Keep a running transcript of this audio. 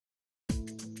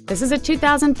This is a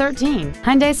 2013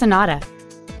 Hyundai Sonata.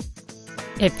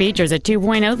 It features a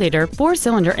 2.0-liter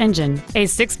four-cylinder engine, a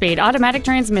 6-speed automatic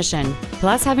transmission.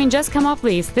 Plus, having just come off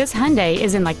lease, this Hyundai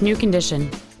is in like new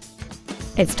condition.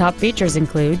 Its top features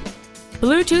include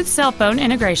Bluetooth cell phone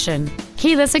integration,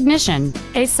 keyless ignition,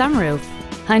 a sunroof,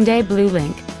 Hyundai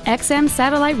BlueLink, XM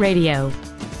satellite radio,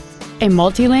 a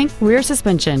multi-link rear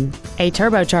suspension, a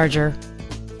turbocharger,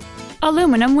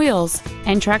 aluminum wheels,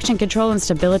 and traction control and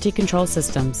stability control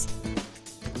systems.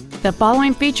 The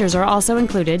following features are also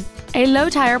included: a low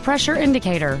tire pressure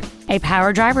indicator, a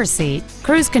power driver's seat,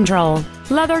 cruise control,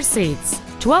 leather seats,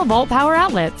 12-volt power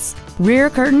outlets,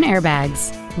 rear curtain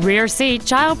airbags, rear seat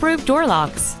child-proof door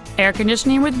locks, air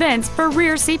conditioning with vents for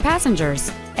rear seat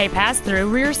passengers, a pass-through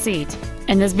rear seat,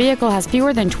 and this vehicle has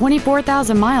fewer than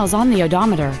 24,000 miles on the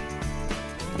odometer.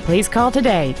 Please call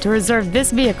today to reserve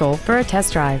this vehicle for a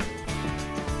test drive.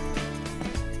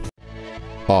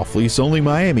 Off Lease Only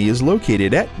Miami is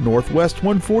located at Northwest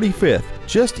 145th,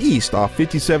 just east off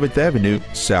 57th Avenue,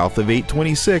 south of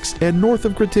 826, and north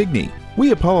of Cretigny.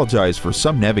 We apologize for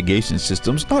some navigation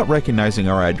systems not recognizing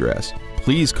our address.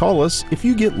 Please call us if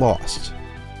you get lost.